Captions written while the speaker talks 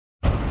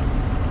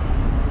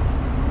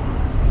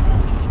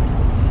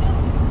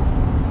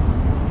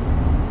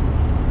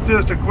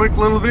Just a quick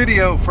little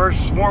video,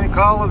 first swarm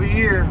call of the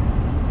year.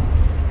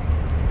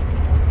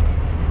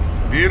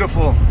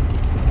 Beautiful,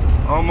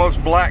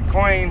 almost black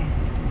queen.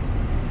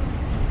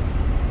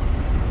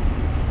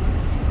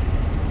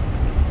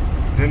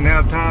 Didn't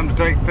have time to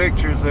take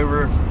pictures. They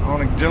were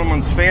on a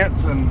gentleman's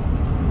fence and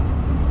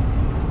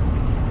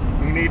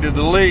he needed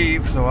to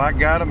leave, so I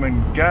got them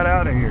and got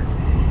out of here.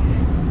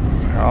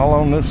 They're all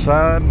on this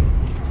side.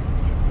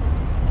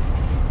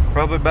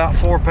 Probably about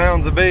 4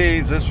 pounds of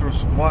bees. This was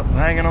what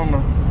hanging on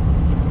the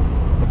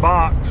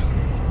box.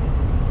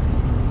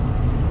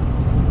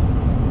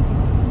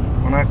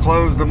 When I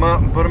closed them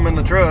up and put them in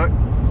the truck,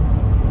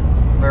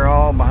 they're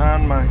all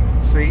behind my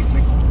seat in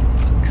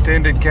the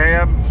extended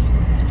cab.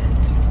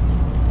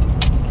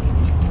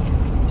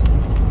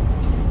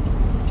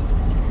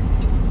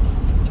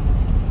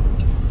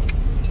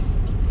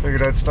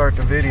 Figured I'd start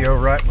the video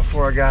right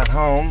before I got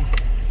home.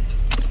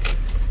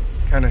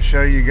 Kind of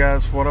show you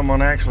guys what I'm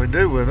gonna actually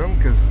do with them,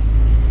 because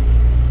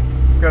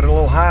I've got a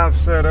little hive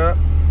set up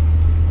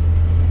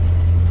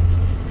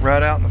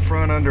right out in the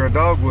front under a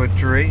dogwood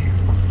tree.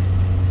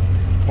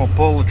 We'll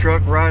pull the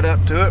truck right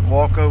up to it,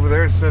 walk over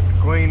there, set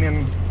the queen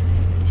in.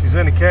 She's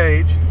in a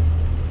cage.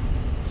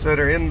 Set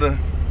her in the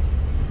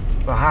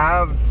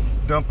hive,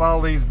 dump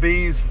all these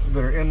bees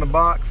that are in the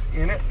box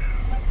in it.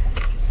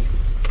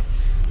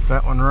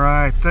 That one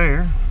right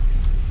there.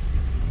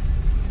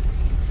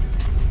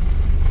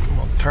 I'm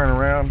gonna turn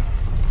around.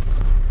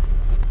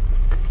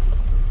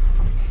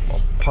 I'll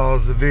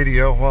pause the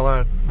video while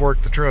I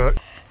work the truck.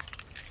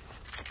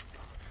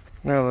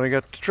 Now that I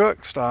got the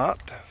truck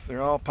stopped,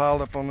 they're all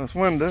piled up on this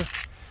window.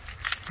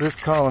 This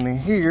colony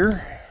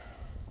here,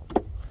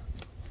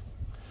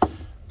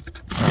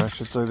 I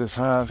should say this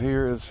hive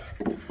here, is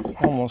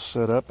almost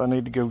set up. I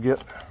need to go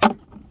get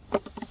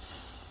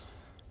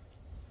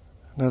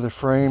another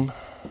frame.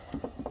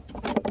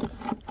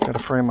 Got a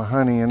frame of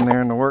honey in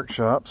there in the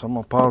workshop, so I'm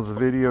gonna pause the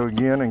video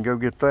again and go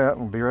get that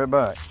and be right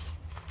back.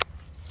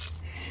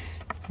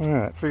 All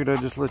right, figured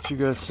I'd just let you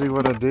guys see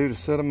what I do to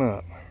set them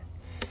up.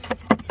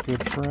 It's a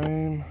good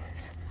frame.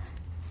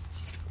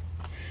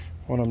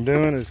 What I'm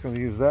doing is going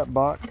to use that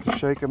box to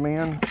shake them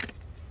in.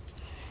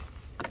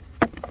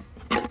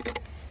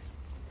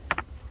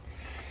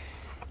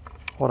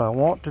 What I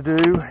want to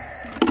do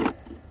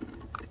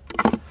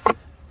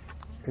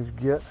is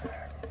get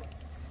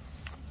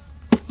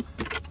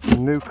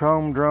some new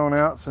comb drawn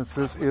out, since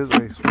this is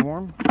a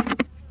swarm.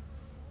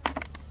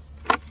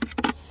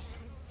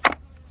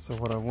 So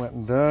what I went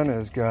and done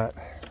is got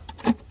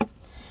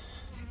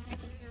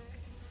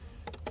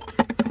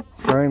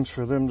frames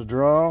for them to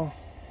draw.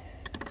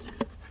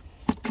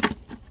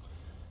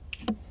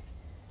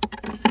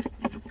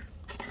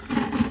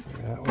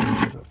 That one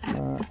is up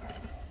front.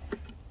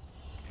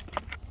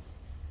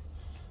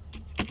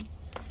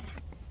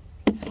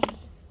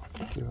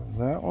 Give them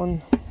that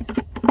one.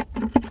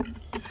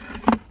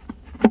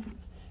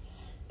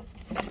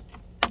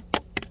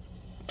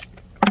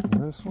 And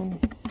this one.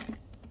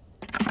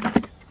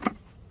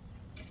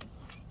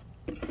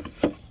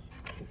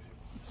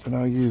 And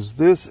I'll use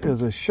this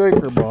as a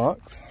shaker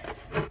box.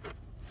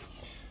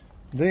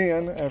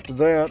 Then after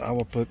that, I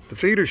will put the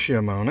feeder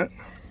shim on it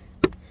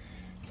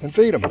and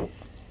feed them.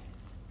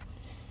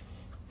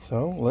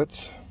 So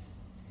let's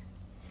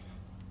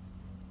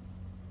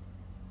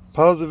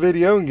pause the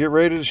video and get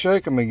ready to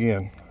shake them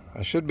again.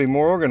 I should be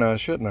more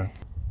organized, shouldn't I?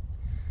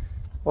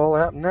 What'll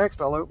happen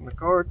next, I'll open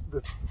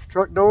the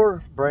truck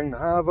door, bring the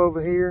hive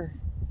over here,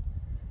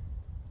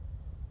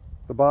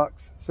 the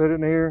box, set it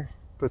in here,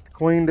 put the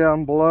queen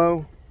down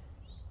below.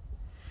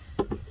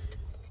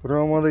 Put her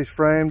on one of these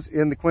frames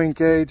in the queen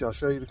cage. I'll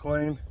show you the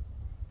queen.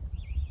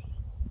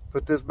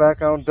 Put this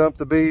back on, dump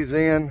the bees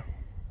in,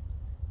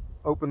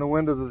 open the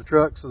window of the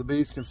truck so the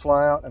bees can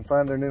fly out and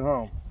find their new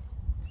home.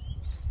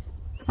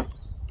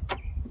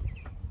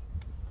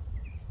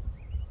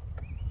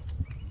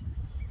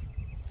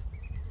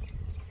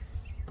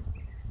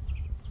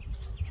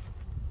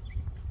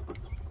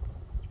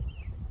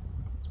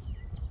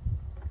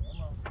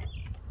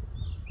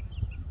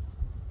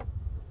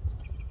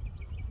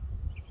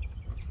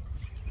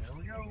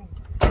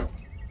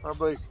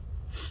 Probably, I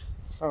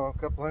don't know, a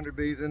couple hundred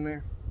bees in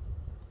there.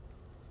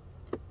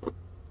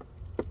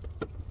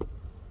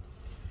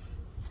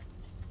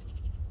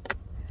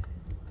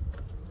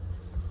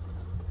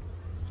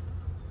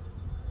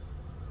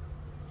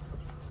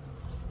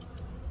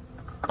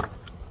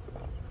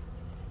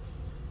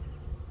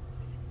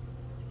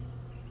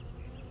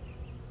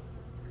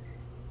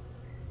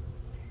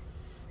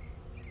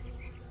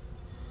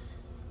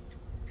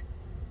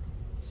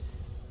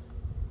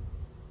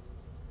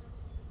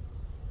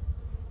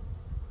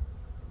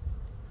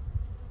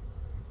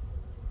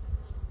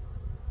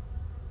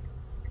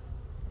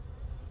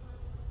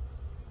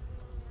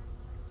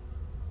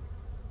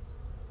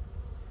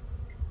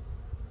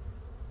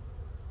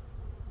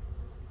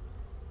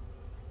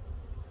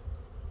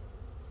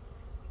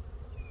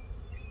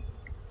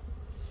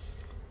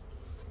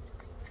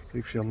 See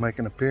if she'll make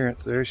an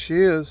appearance. There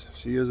she is.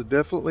 She is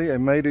definitely a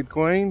mated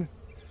queen.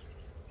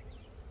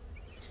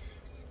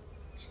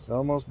 She's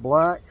almost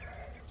black.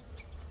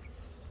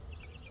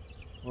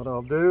 So what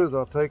I'll do is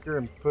I'll take her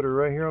and put her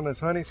right here on this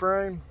honey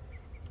frame.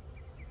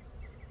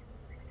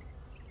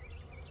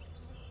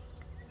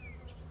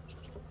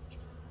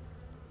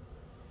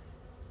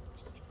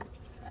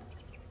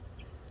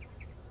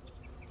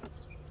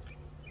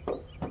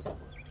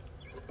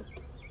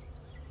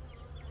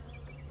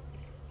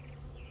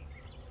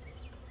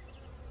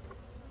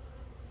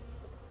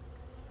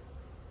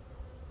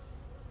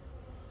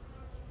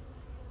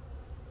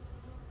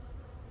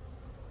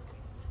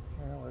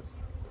 Let's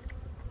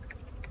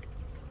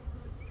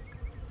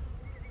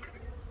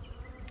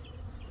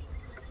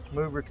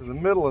move her to the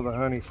middle of the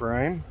honey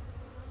frame.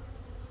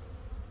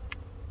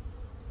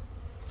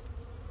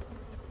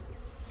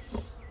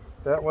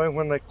 That way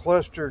when they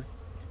cluster,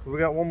 we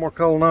got one more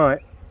cold night,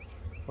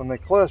 when they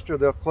cluster,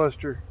 they'll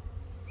cluster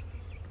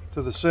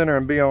to the center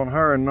and be on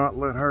her and not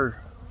let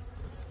her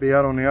be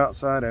out on the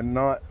outside and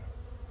not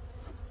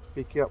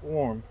be kept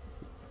warm.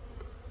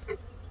 Like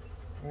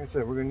I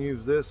said, we're going to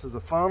use this as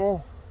a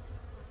funnel.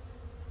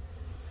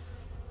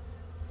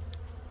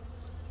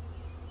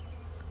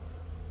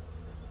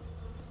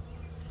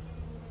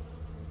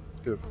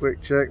 Do a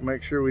quick check,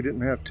 make sure we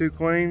didn't have two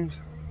queens.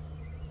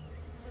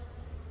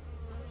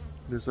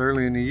 This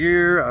early in the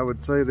year, I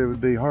would say there would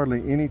be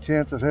hardly any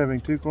chance of having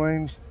two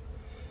queens,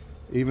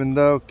 even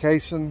though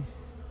Cason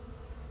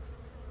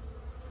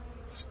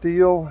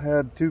Steele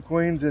had two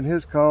queens in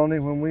his colony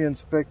when we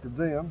inspected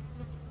them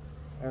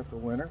after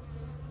winter.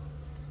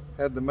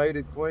 Had the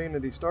mated queen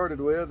that he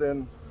started with,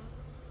 and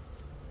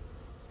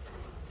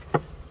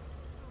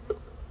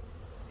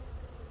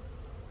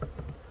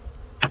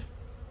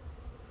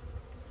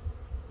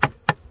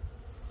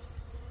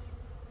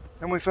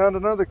we found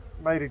another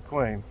mated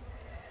queen.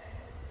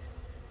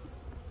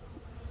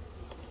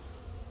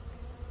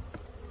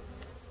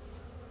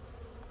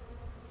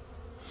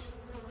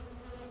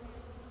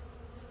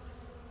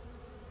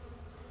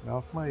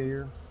 Off my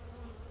ear.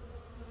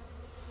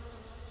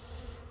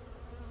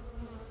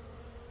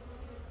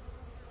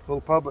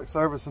 Little public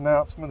service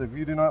announcement. If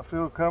you do not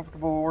feel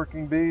comfortable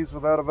working bees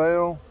without a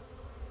veil,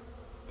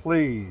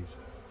 please,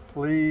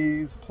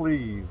 please,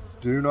 please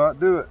do not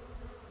do it.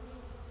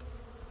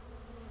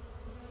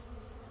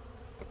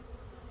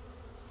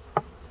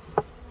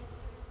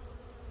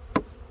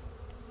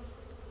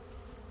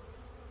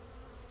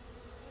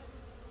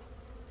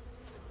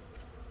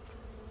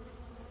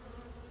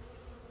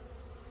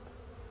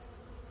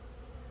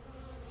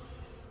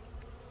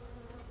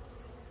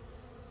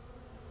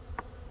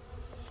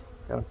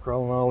 Got them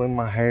crawling all in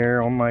my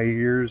hair, on my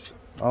ears,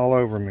 all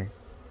over me.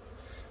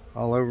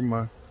 All over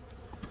my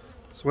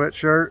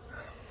sweatshirt.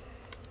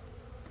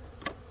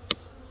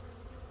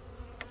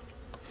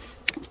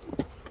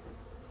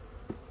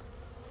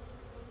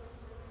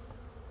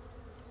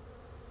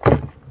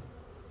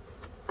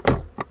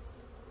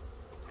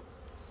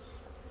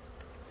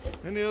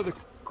 And the other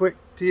quick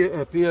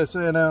PSA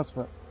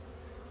announcement.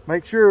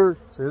 Make sure,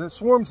 since it's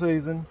swarm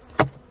season,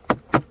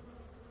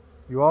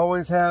 you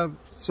always have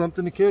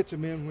something to catch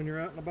them in when you're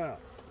out and about.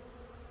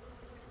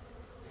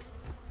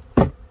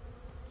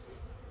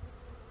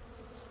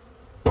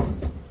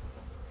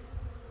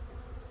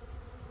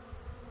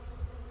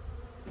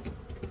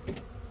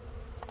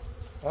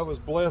 I was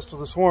blessed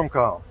with a swarm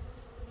call.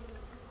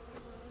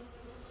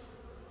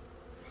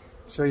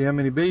 Show you how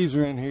many bees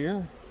are in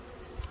here.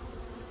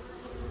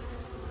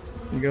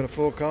 You got a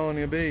full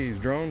colony of bees,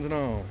 drones and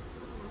all.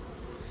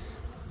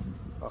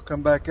 I'll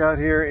come back out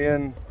here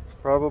in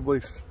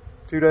probably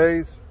 2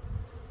 days.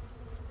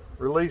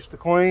 Release the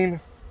queen.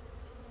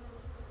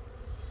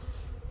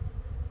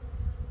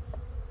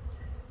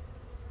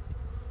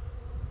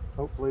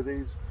 Hopefully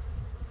these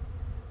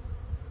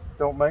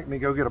don't make me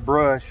go get a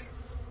brush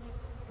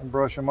and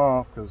brush them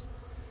off, because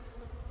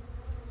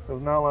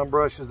those nylon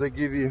brushes they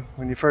give you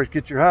when you first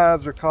get your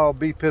hives are called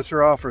bee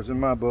pisser offers in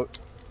my book.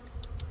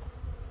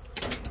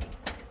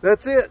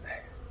 That's it.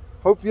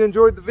 Hope you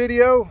enjoyed the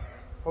video.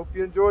 Hope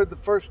you enjoyed the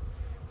first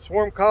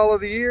swarm call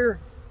of the year.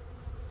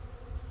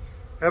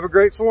 Have a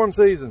great swarm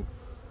season.